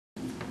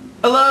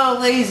Hello,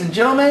 ladies and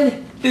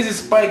gentlemen. This is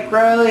Spike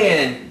Riley,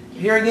 and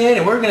here again,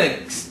 and we're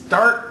gonna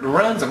start the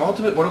runs of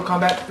Ultimate Mortal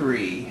Kombat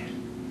 3.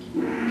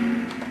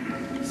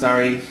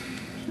 Sorry.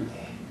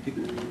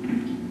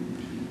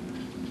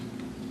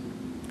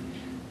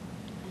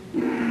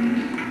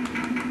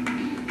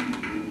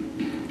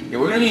 Yeah,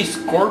 we're gonna use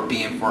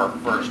Scorpion for our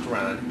first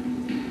run.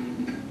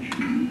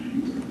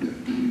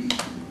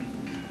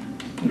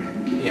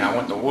 Yeah, I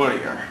want the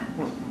warrior.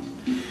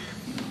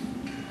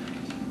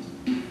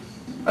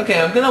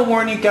 Okay, I'm gonna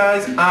warn you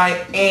guys,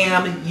 I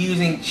am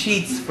using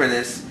cheats for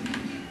this,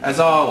 as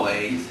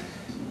always.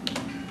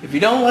 If you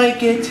don't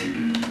like it,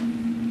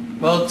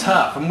 well,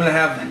 tough. I'm gonna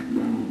have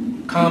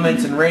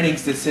comments and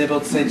ratings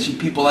disabled since you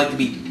people like to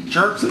be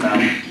jerks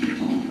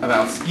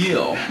about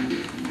skill.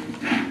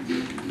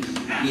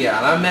 Yeah,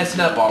 and I'm messing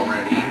up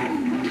already.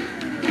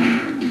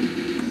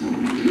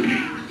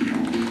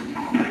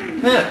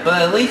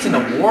 But at least in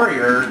the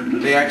warrior,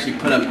 they actually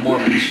put up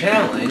more of a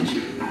challenge.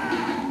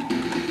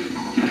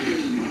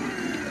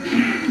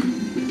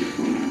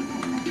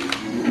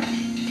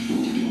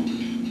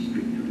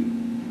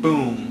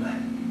 Boom.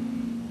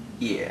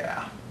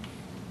 Yeah.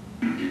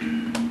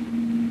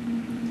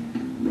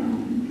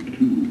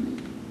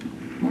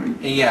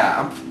 And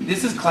yeah,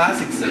 this is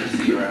classic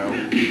Sub-Zero.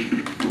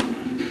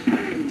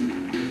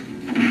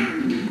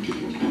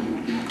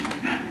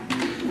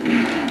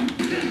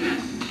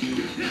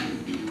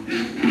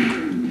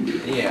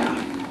 Yeah.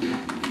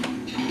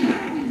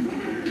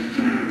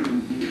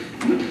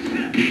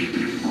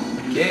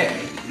 Okay.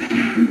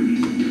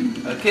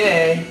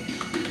 Okay.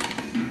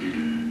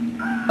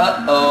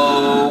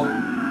 Uh-oh.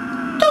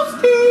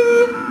 Toasty!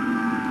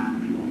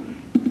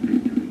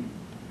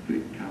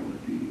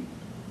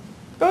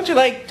 Don't you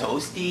like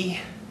Toasty?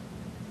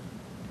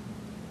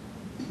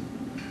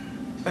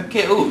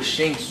 Okay, ooh,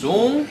 Shang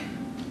Tsung?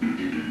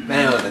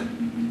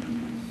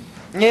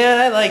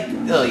 Yeah, I like,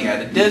 oh yeah,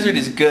 the desert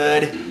is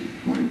good.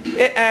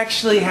 It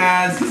actually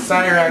has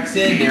Cyrax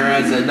in there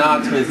as a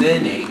nod to his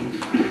ending.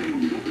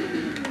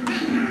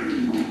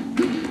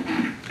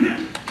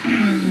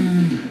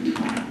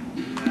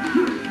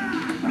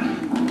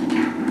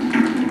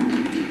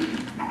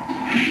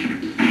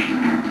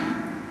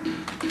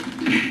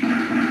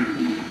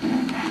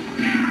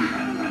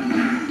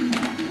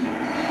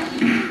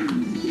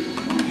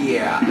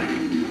 Yeah.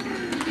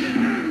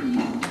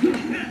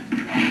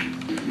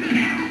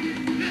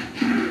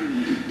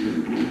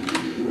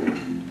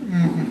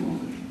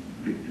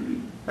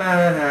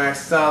 I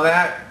saw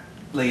that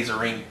laser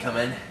ring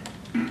coming.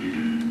 Okay,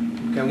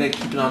 I'm gonna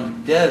keep it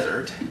on the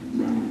desert.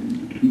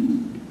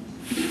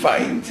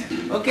 Fight.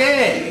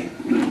 Okay.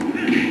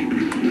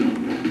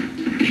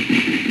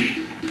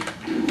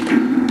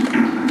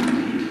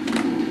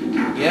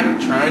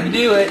 Yep, trying to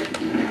do it.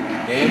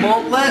 Game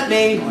won't let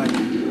me.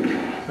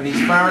 When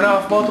he's firing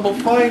off multiple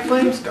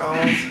flame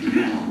skulls.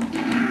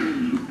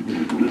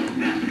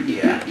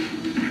 Yeah.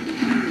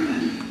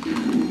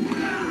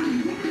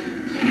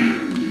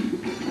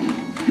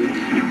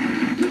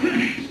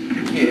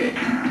 Okay.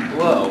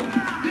 Whoa.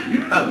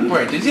 Oh,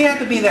 wait, does he have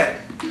to be that?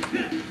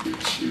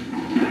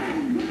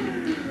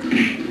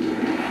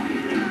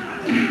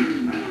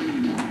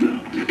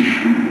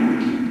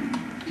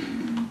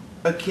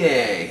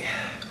 Okay.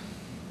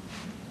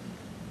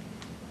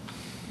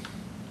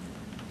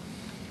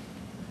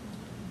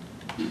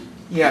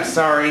 Yeah,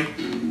 sorry.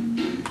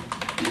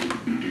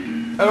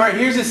 Alright,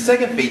 here's his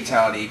second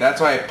fatality. That's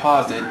why I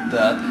paused it.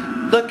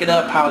 Look it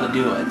up how to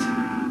do it.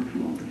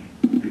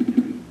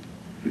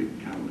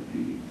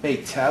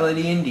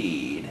 Fatality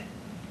indeed.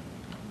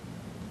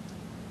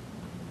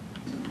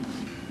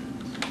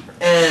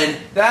 And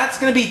that's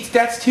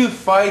two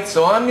fights,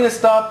 so I'm gonna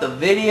stop the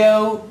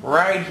video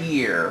right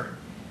here.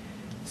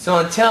 So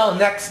until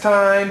next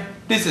time,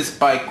 this is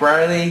Spike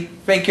Riley.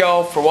 Thank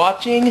y'all for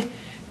watching.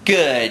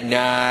 Good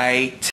night.